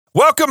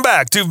Welcome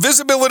back to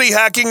Visibility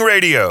Hacking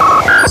Radio.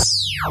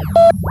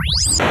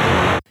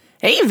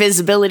 Hey,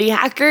 Visibility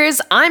Hackers.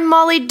 I'm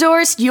Molly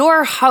Dorst,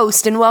 your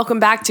host, and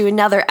welcome back to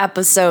another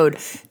episode.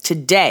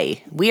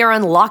 Today, we are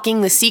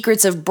unlocking the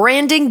secrets of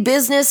branding,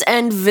 business,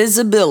 and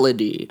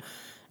visibility.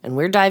 And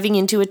we're diving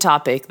into a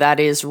topic that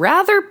is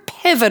rather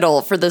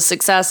pivotal for the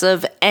success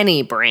of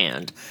any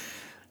brand.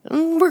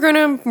 We're going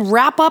to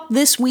wrap up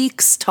this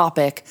week's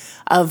topic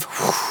of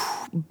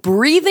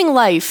breathing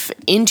life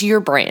into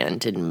your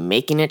brand and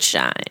making it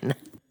shine.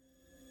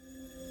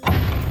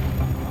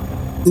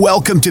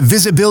 Welcome to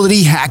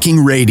Visibility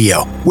Hacking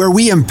Radio, where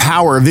we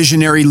empower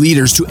visionary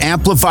leaders to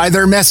amplify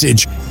their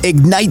message,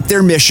 ignite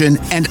their mission,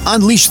 and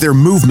unleash their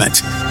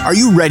movement. Are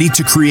you ready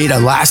to create a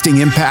lasting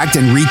impact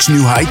and reach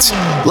new heights?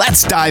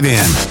 Let's dive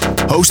in.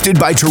 Hosted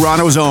by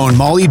Toronto's own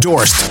Molly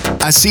Dorst,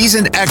 a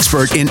seasoned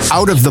expert in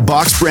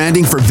out-of-the-box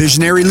branding for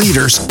visionary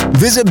leaders,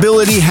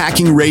 Visibility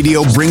Hacking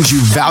Radio brings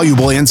you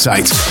valuable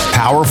insights,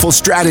 powerful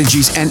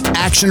strategies, and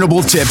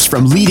actionable tips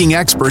from leading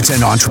experts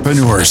and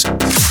entrepreneurs.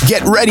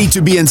 Get ready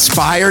to be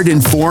inspired,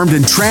 informed,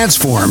 and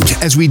transformed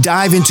as we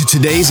dive into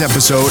today's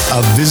episode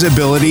of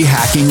Visibility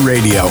Hacking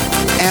Radio.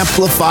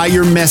 Amplify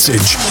your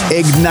message,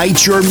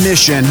 ignite your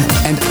mission,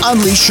 and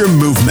unleash your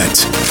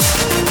movement.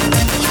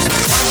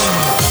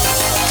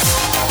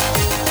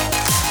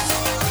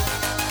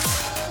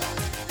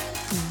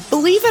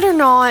 Believe it or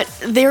not,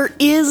 there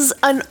is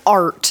an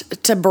art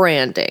to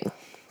branding,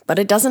 but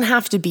it doesn't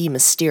have to be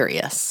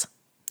mysterious.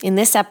 In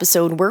this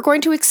episode, we're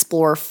going to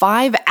explore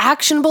 5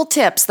 actionable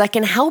tips that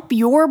can help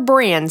your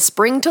brand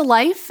spring to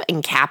life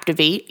and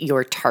captivate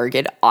your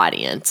target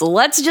audience.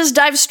 Let's just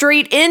dive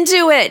straight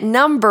into it.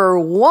 Number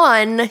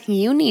 1,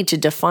 you need to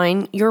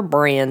define your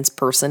brand's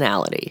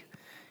personality,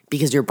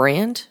 because your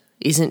brand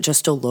isn't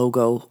just a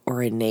logo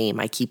or a name.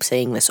 I keep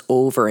saying this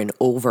over and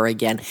over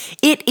again.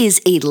 It is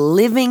a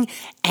living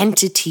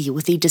entity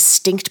with a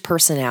distinct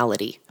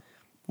personality.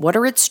 What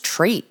are its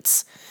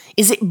traits?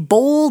 Is it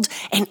bold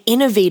and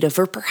innovative,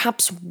 or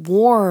perhaps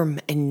warm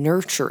and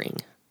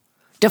nurturing?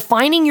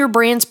 Defining your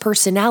brand's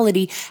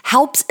personality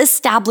helps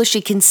establish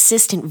a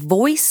consistent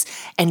voice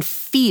and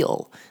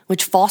feel,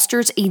 which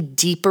fosters a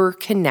deeper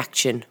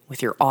connection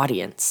with your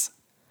audience.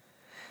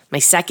 My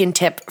second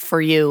tip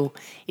for you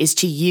is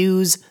to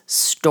use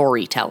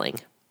storytelling.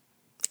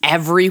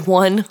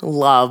 Everyone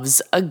loves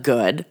a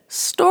good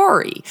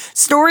story.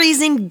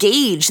 Stories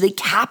engage, they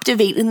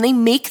captivate, and they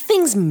make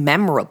things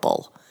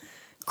memorable.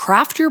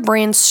 Craft your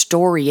brand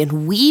story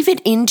and weave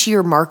it into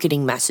your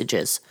marketing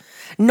messages.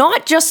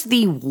 Not just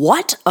the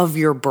what of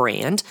your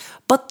brand,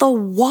 but the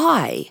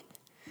why.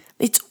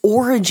 Its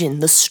origin,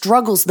 the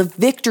struggles, the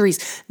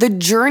victories, the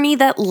journey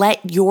that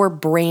let your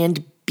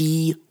brand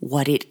be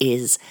what it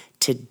is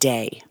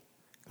today.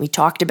 We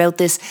talked about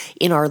this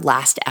in our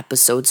last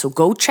episode, so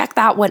go check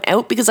that one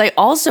out, because I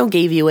also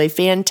gave you a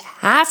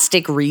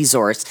fantastic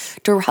resource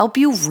to help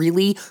you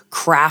really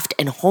craft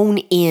and hone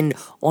in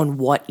on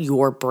what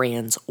your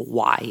brand's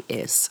why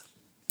is.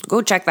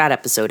 Go check that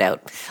episode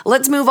out.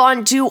 Let's move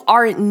on to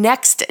our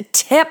next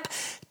tip.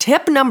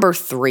 Tip number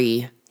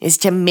 3 is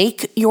to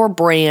make your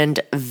brand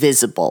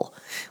visible.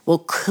 Well,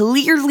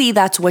 clearly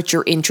that's what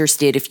you're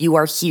interested if you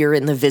are here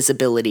in the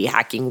visibility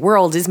hacking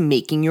world, is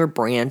making your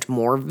brand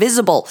more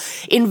visible.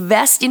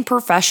 Invest in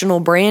professional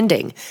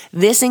branding.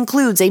 This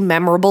includes a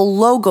memorable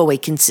logo, a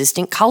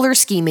consistent color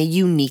scheme, a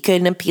unique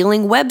and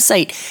appealing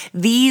website.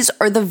 These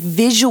are the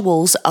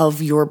visuals of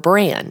your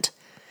brand.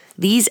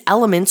 These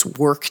elements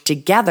work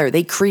together.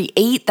 They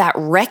create that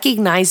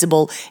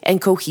recognizable and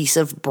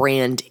cohesive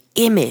brand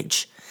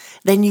image.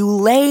 Then you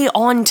lay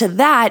onto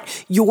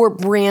that your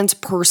brand's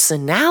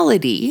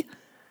personality,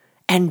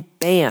 and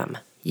bam,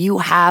 you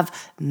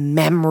have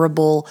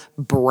memorable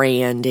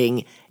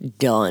branding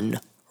done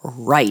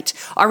right.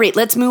 All right,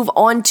 let's move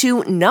on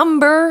to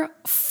number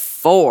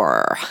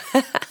 4.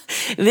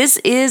 This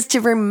is to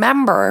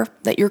remember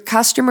that your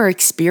customer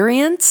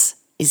experience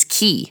is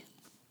key.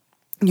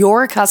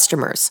 Your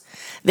customers,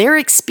 their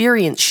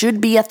experience should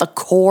be at the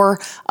core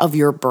of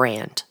your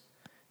brand.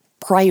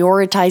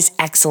 Prioritize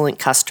excellent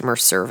customer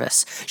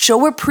service.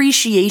 Show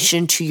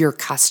appreciation to your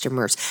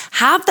customers.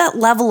 Have that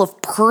level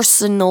of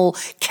personal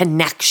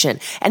connection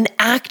and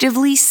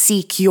actively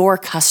seek your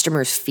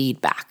customers'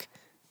 feedback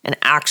and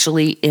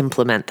actually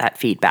implement that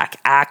feedback.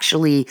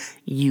 Actually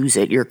use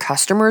it. Your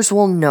customers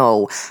will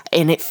know,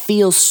 and it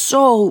feels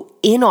so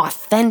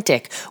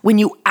inauthentic when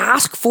you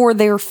ask for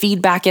their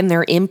feedback and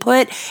their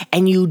input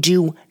and you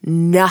do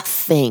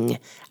nothing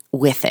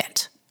with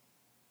it.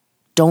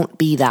 Don't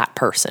be that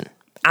person.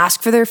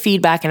 Ask for their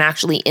feedback and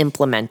actually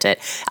implement it.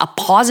 A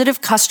positive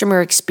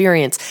customer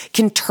experience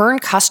can turn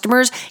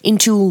customers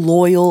into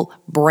loyal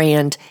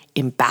brand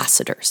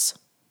ambassadors.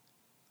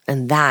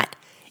 And that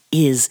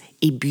is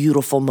a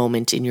beautiful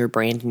moment in your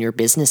brand, in your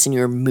business, in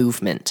your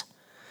movement.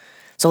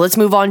 So let's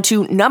move on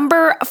to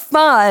number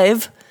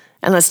 5,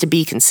 and that's to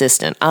be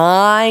consistent.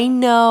 I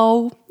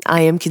know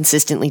I am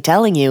consistently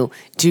telling you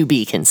to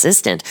be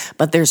consistent,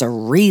 but there's a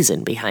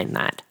reason behind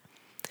that.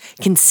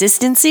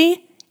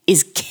 Consistency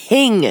is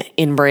king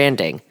in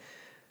branding.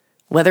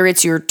 Whether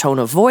it's your tone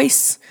of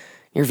voice,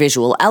 your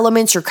visual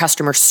elements, your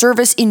customer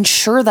service,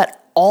 ensure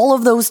that all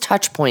of those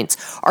touch points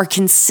are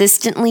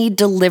consistently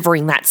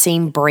delivering that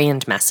same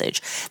brand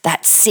message,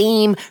 that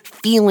same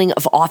feeling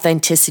of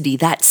authenticity,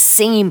 that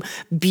same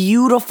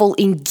beautiful,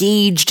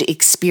 engaged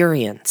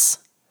experience.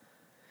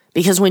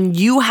 Because when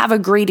you have a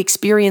great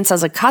experience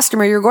as a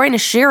customer, you're going to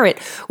share it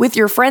with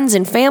your friends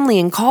and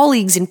family and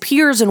colleagues and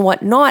peers and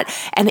whatnot.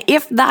 And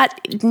if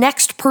that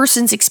next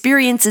person's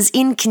experience is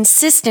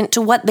inconsistent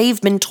to what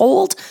they've been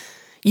told,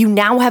 you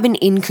now have an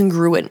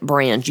incongruent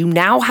brand. You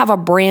now have a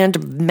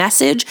brand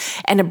message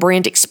and a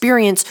brand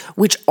experience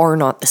which are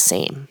not the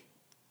same.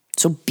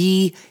 So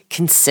be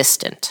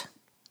consistent.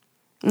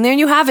 And there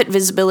you have it,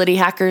 visibility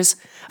hackers.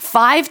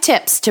 5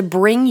 tips to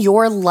bring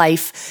your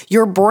life,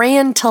 your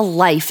brand to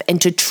life and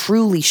to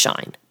truly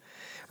shine.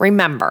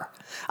 Remember,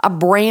 a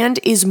brand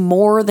is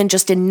more than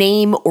just a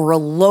name or a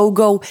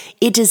logo.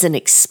 It is an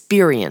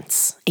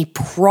experience, a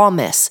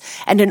promise,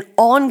 and an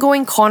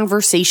ongoing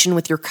conversation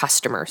with your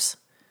customers.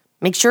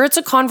 Make sure it's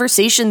a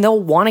conversation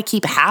they'll want to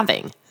keep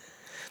having.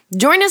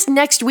 Join us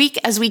next week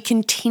as we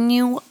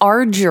continue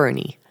our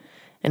journey.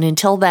 And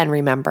until then,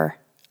 remember,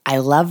 I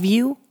love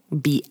you,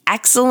 be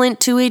excellent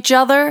to each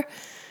other,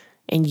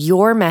 and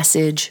your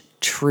message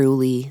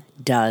truly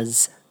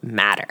does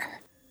matter.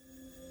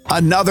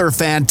 Another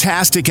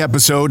fantastic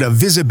episode of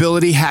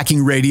Visibility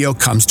Hacking Radio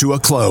comes to a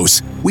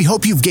close. We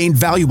hope you've gained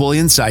valuable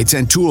insights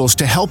and tools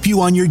to help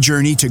you on your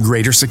journey to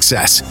greater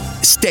success.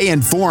 Stay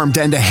informed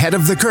and ahead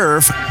of the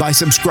curve by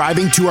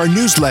subscribing to our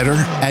newsletter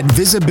at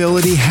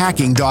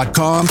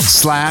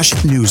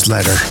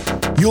visibilityhacking.com/newsletter.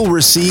 You'll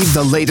receive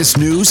the latest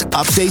news,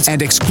 updates,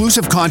 and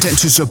exclusive content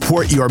to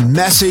support your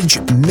message,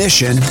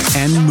 mission,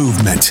 and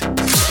movement.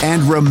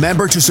 And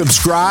remember to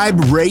subscribe,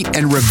 rate,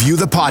 and review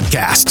the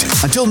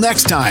podcast. Until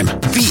next time,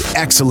 be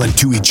excellent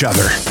to each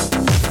other.